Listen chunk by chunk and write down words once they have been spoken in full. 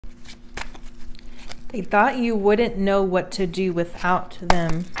They thought you wouldn't know what to do without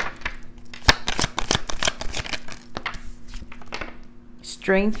them.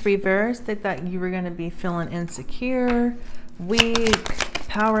 Strength reversed. They thought you were going to be feeling insecure, weak,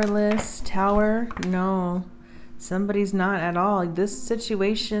 powerless. Tower. No, somebody's not at all. This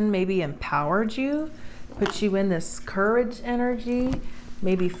situation maybe empowered you, put you in this courage energy,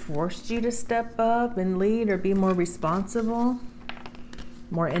 maybe forced you to step up and lead or be more responsible,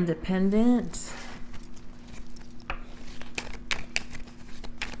 more independent.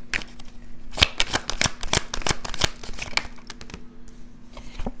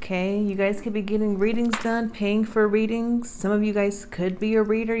 Okay, you guys could be getting readings done, paying for readings. Some of you guys could be a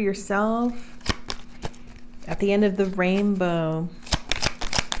reader yourself. At the end of the rainbow.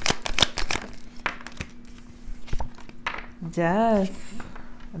 Death.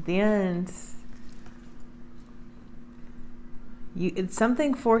 At the end.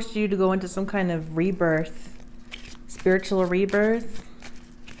 Something forced you to go into some kind of rebirth. Spiritual rebirth.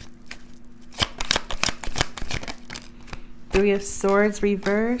 Three of Swords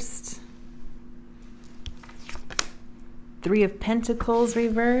reversed. Three of Pentacles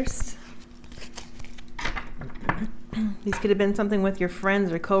reversed. These could have been something with your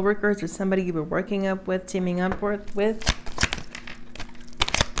friends or coworkers or somebody you were working up with, teaming up with.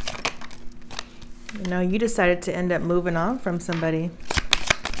 You know, you decided to end up moving on from somebody.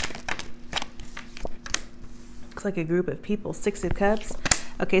 Looks like a group of people. Six of Cups.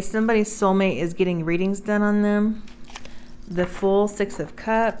 Okay, somebody's soulmate is getting readings done on them. The Fool, Six of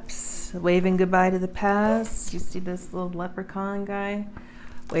Cups, waving goodbye to the past. You see this little leprechaun guy?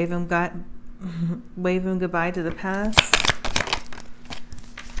 Waving goodbye to the past.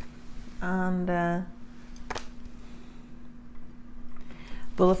 And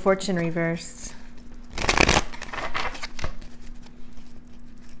Wheel of Fortune reversed.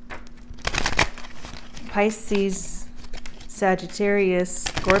 Pisces, Sagittarius,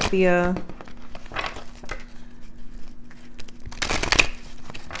 Scorpio,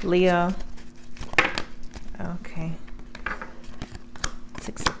 Leo. Okay.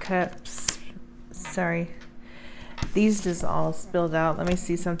 Six of Cups. Sorry. These just all spilled out. Let me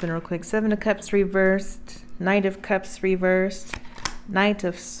see something real quick. Seven of Cups reversed. Knight of Cups reversed. Knight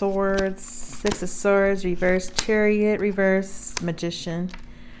of Swords. Six of Swords reversed. Chariot reversed. Magician.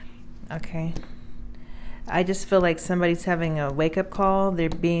 Okay. I just feel like somebody's having a wake-up call. They're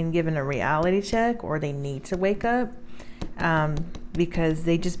being given a reality check, or they need to wake up. Because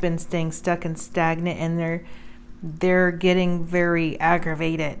they just been staying stuck and stagnant, and they're getting very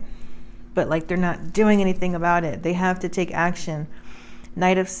aggravated, but like they're not doing anything about it. They have to take action.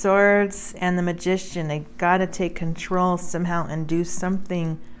 Knight of Swords and the Magician, they gotta take control somehow and do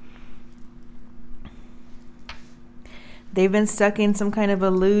something. They've been stuck in some kind of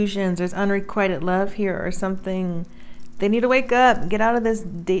illusions. There's unrequited love here or something. They need to wake up, get out of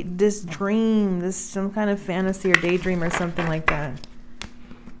this dream, some kind of fantasy or daydream or something like that.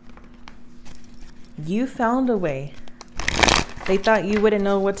 You found a way. They thought you wouldn't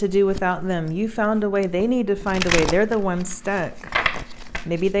know what to do without them. You found a way. They need to find a way. They're the ones stuck.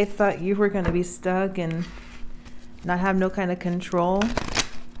 Maybe they thought you were going to be stuck and not have no kind of control.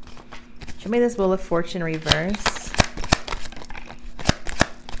 Show me this Wheel of Fortune reverse.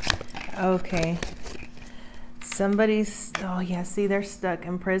 Okay. Somebody's, oh yeah, see, they're stuck.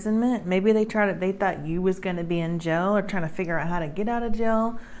 Imprisonment. Maybe they thought you was going to be in jail or trying to figure out how to get out of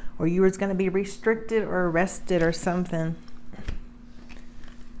jail, or you was going to be restricted or arrested or something.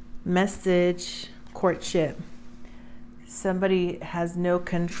 Message, courtship. Somebody has no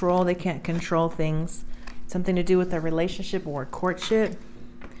control. They can't control things. Something to do with a relationship or a courtship.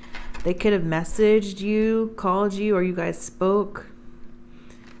 They could have messaged you, called you, or you guys spoke.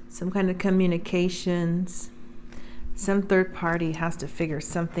 Some kind of communications. Some third party has to figure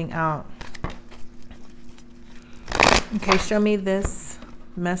something out. Okay, show me this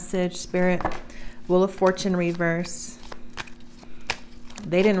message, Spirit. Wheel of Fortune reverse.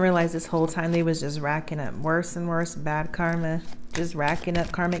 They didn't realize this whole time they was just racking up worse and worse bad karma. Just racking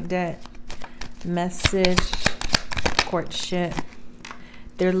up karmic debt. Message, courtship.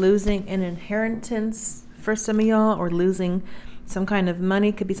 They're losing an inheritance for some of y'all, or losing some kind of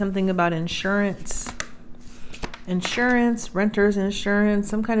money. Could be something about insurance. Insurance, renter's insurance,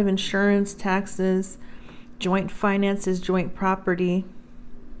 some kind of insurance, taxes, joint finances, joint property.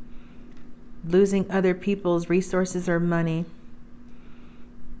 Losing other people's resources or money.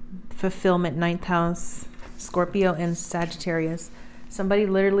 Fulfillment, 9th house, Scorpio and Sagittarius. Somebody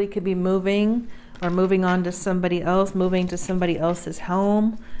literally could be moving or moving on to somebody else, moving to somebody else's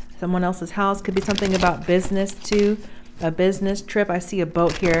home, someone else's house. Could be something about business too, a business trip. I see a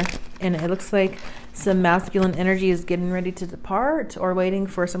boat here, and it looks like Some masculine energy is getting ready to depart or waiting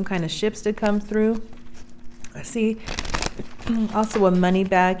for some kind of ships to come through. I see also a money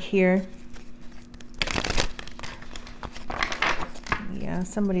bag here. Yeah,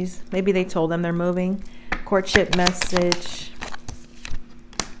 somebody's, maybe they told them they're moving. Courtship message.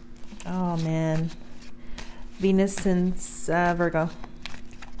 Oh man. Venus and Virgo.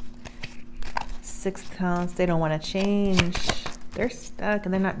 6th house. They don't want to change. They're stuck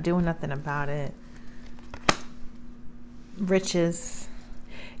and they're not doing nothing about it. Riches.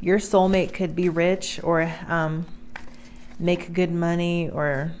 Your soulmate could be rich or make good money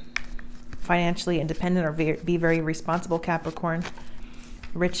or financially independent or be very responsible, Capricorn.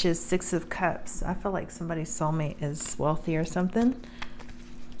 Riches, 6 of Cups. I feel like somebody's soulmate is wealthy or something.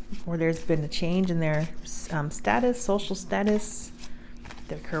 Or there's been a change in their status, social status,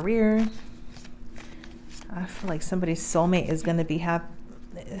 their career. I feel like somebody's soulmate is going to be happy.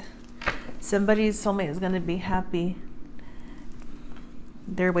 Somebody's soulmate is going to be happy.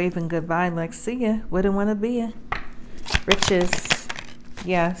 They're waving goodbye like, see ya, wouldn't want to be ya. Riches.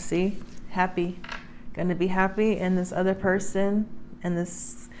 Yeah, see? Happy. Going to be happy. And this other person, and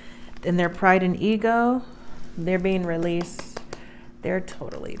this, in their pride and ego, they're being released. They're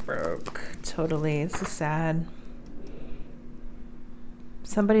totally broke. Totally. This is sad.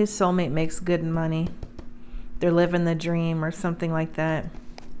 Somebody's soulmate makes good money. They're living the dream or something like that.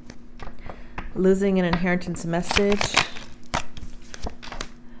 Losing an inheritance message.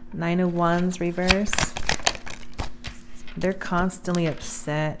 9 of Wands reverse. They're constantly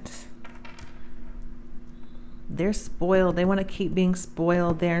upset. They're spoiled. They want to keep being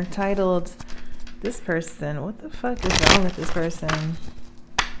spoiled. They're entitled. This person, what the fuck is wrong with this person?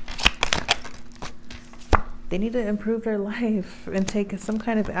 They need to improve their life and take some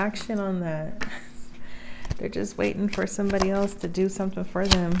kind of action on that. They're just waiting for somebody else to do something for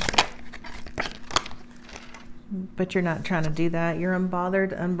them. But you're not trying to do that. You're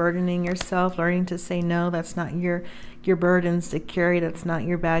unbothered, unburdening yourself, learning to say no. That's not your burdens to carry. That's not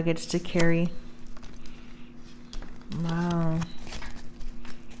your baggage to carry. Wow.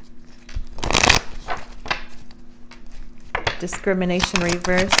 Discrimination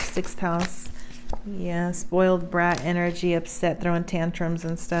reverse, 6th house. Yeah, spoiled brat energy, upset, throwing tantrums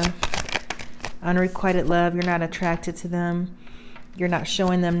and stuff. Unrequited love, you're not attracted to them. You're not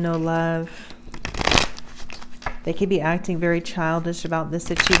showing them no love. They could be acting very childish about this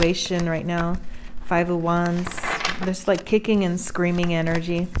situation right now. 5 of Wands. There's like kicking and screaming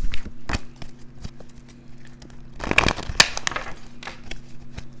energy.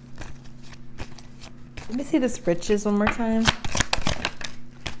 Let me see this riches one more time.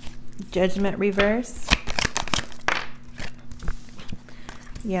 Judgment reverse.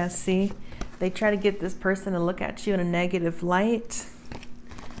 Yeah, see? They try to get this person to look at you in a negative light.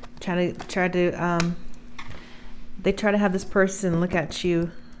 They try to have this person look at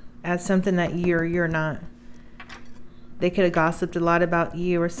you as something that you're not. They could have gossiped a lot about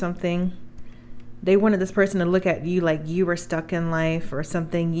you or something. They wanted this person to look at you like you were stuck in life or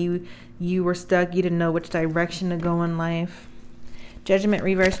something. You were stuck. You didn't know which direction to go in life. Judgment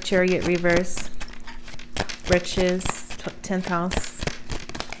reverse, Chariot reverse, riches, 10th house.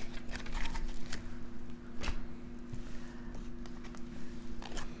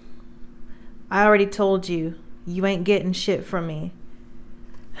 I already told you, you ain't getting shit from me.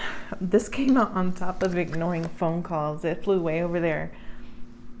 This came out on top of ignoring phone calls. It flew way over there.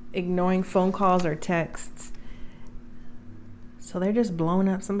 Ignoring phone calls or texts. So they're just blowing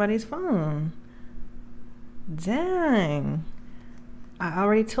up somebody's phone. Dang. I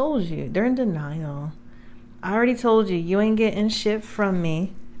already told you. They're in denial. I already told you, you ain't getting shit from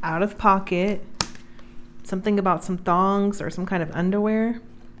me. Out of pocket. Something about some thongs or some kind of underwear.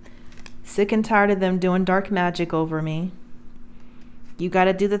 Sick and tired of them doing dark magic over me. You got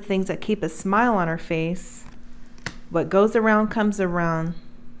to do the things that keep a smile on her face. What goes around comes around.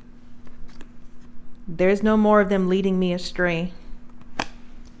 There's no more of them leading me astray.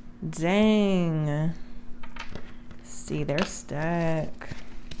 Dang. See, they're stuck.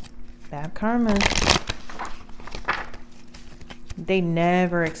 Bad karma. They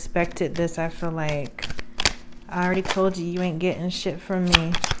never expected this, I feel like. I already told you, you ain't getting shit from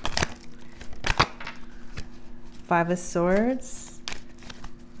me. 5 of Swords.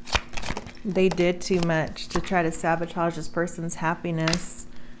 They did too much to try to sabotage this person's happiness.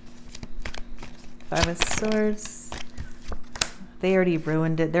 5 of Swords. They already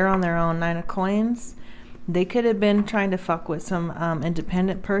ruined it. They're on their own. 9 of Coins. They could have been trying to fuck with some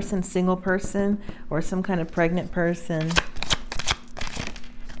independent person, single person, or some kind of pregnant person.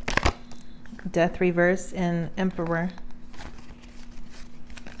 Death reverse and Emperor.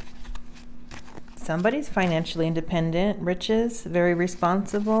 Somebody's financially independent, riches, very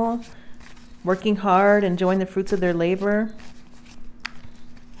responsible, working hard, enjoying the fruits of their labor.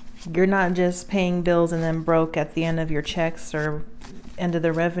 You're not just paying bills and then broke at the end of your checks or end of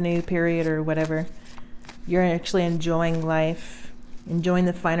the revenue period or whatever. You're actually enjoying life, enjoying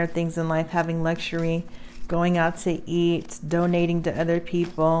the finer things in life, having luxury, going out to eat, donating to other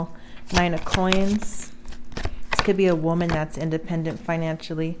people. 9 of Coins. This could be a woman that's independent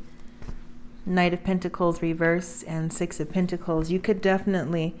financially. Knight of Pentacles reverse and 6 of Pentacles. You could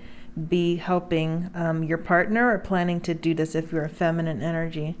definitely be helping your partner or planning to do this if you're a feminine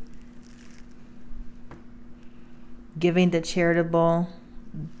energy. Giving to charity,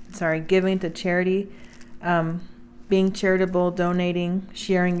 being charitable, donating,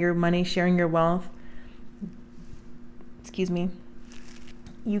 sharing your money, sharing your wealth. Excuse me.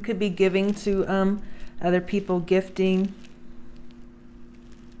 You could be giving to other people, gifting.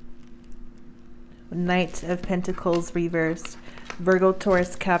 Knight of Pentacles reversed. Virgo,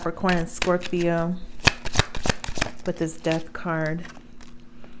 Taurus, Capricorn, and Scorpio with this Death card.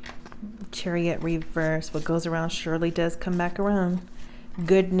 Chariot reverse. What goes around surely does come back around.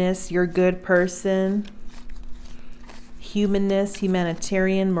 Goodness, you're a good person. Humanness,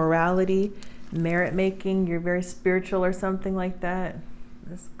 humanitarian, morality, merit making. You're very spiritual or something like that.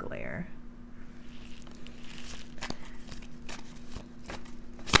 This glare.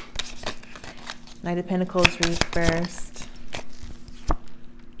 Knight of Pentacles reversed.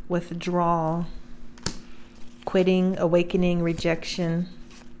 Withdrawal. Quitting, awakening, rejection.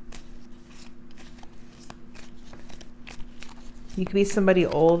 You could be somebody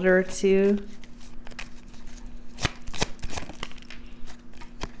older too.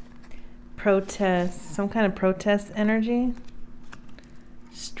 Protest, some kind of protest energy.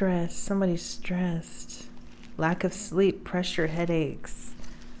 Stress, somebody's stressed. Lack of sleep, pressure, headaches.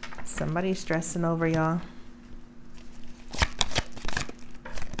 Somebody's stressing over y'all.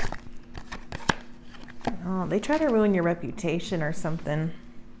 Oh, they try to ruin your reputation or something.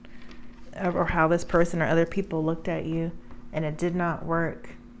 Or how this person or other people looked at you. And it did not work.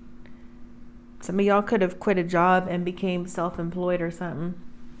 Some of y'all could have quit a job and became self-employed or something.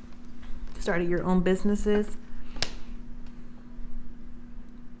 Started your own businesses.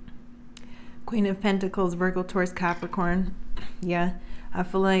 Queen of Pentacles, Virgo, Taurus, Capricorn. Yeah, I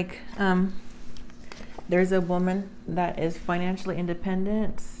feel like there's a woman that is financially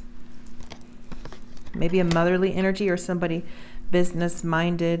independent. Maybe a motherly energy or somebody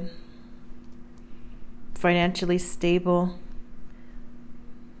business-minded. Financially stable,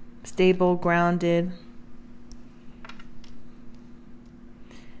 grounded.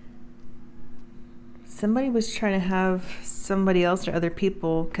 Somebody was trying to have somebody else or other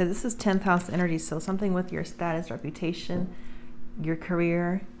people, because this is 10th house energy, so something with your status, reputation, your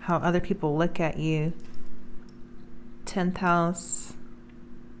career, how other people look at you. 10th house.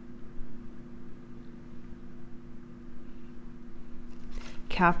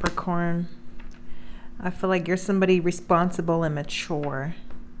 Capricorn. I feel like you're somebody responsible and mature.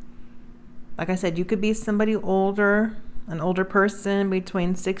 Like I said, you could be somebody older, an older person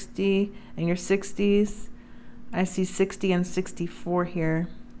between 60 and your 60s. I see 60 and 64 here.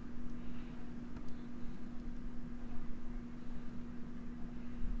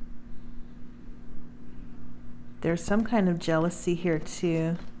 There's some kind of jealousy here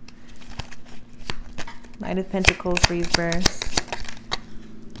too. Knight of Pentacles reversed.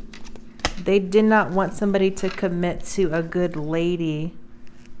 They did not want somebody to commit to a good lady.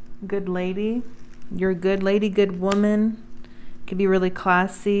 Good lady. You're a good lady, good woman. Could be really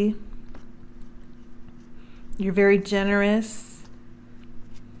classy. You're very generous.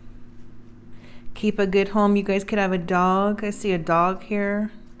 Keep a good home. You guys could have a dog. I see a dog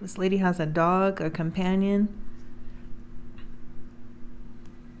here. This lady has a dog, a companion.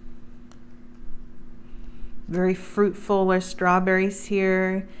 Very fruitful. There's strawberries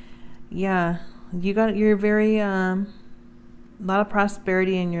here. Yeah, you're very, a lot of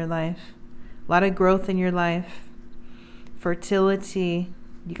prosperity in your life, a lot of growth in your life, fertility.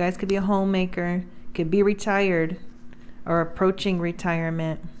 You guys could be a homemaker, could be retired or approaching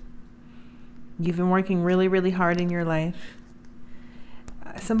retirement. You've been working really, really hard in your life.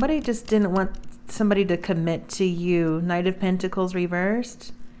 Somebody just didn't want somebody to commit to you. Knight of Pentacles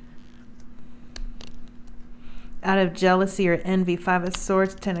reversed. Out of jealousy or envy, 5 of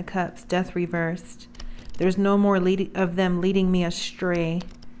Swords, 10 of Cups, Death reversed. There's no more of them leading me astray.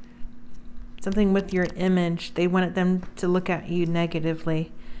 Something with your image. They wanted them to look at you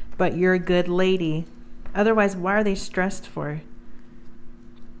negatively. But you're a good lady. Otherwise, why are they stressed for?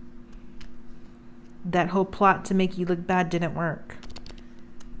 That whole plot to make you look bad didn't work.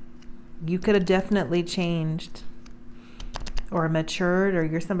 You could have definitely changed or matured, or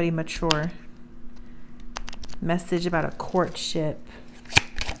you're somebody mature. Message about a courtship.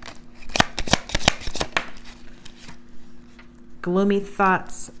 Gloomy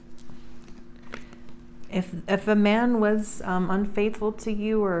thoughts. If a man was unfaithful to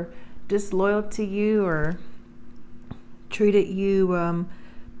you or disloyal to you or treated you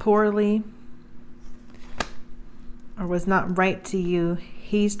poorly or was not right to you,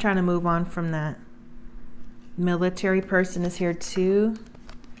 he's trying to move on from that. Military person is here too.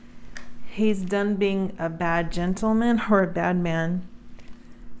 He's done being a bad gentleman or a bad man.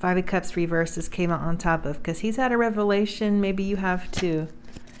 Five of Cups reverses came out on top of, because he's had a revelation. Maybe you have too.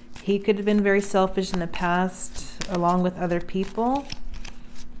 He could have been very selfish in the past, along with other people,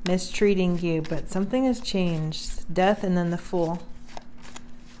 mistreating you, but something has changed. Death and then the Fool.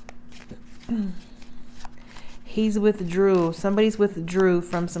 He's withdrew. Somebody's withdrew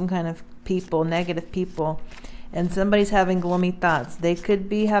from some kind of people, negative people, and somebody's having gloomy thoughts. They could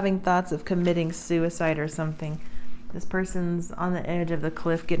be having thoughts of committing suicide or something. This person's on the edge of the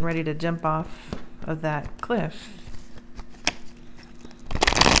cliff, getting ready to jump off of that cliff.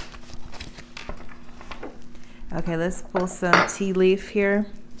 Okay, let's pull some tea leaf here.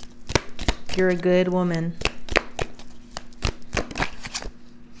 You're a good woman.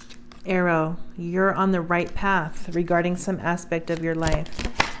 Arrow, you're on the right path regarding some aspect of your life.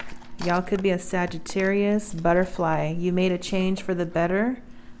 Y'all could be a Sagittarius. Butterfly, you made a change for the better.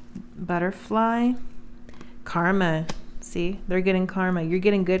 Butterfly. Karma, see, they're getting karma. You're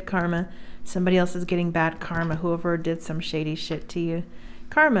getting good karma. Somebody else is getting bad karma. Whoever did some shady shit to you.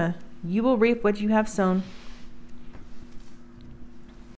 Karma, you will reap what you have sown.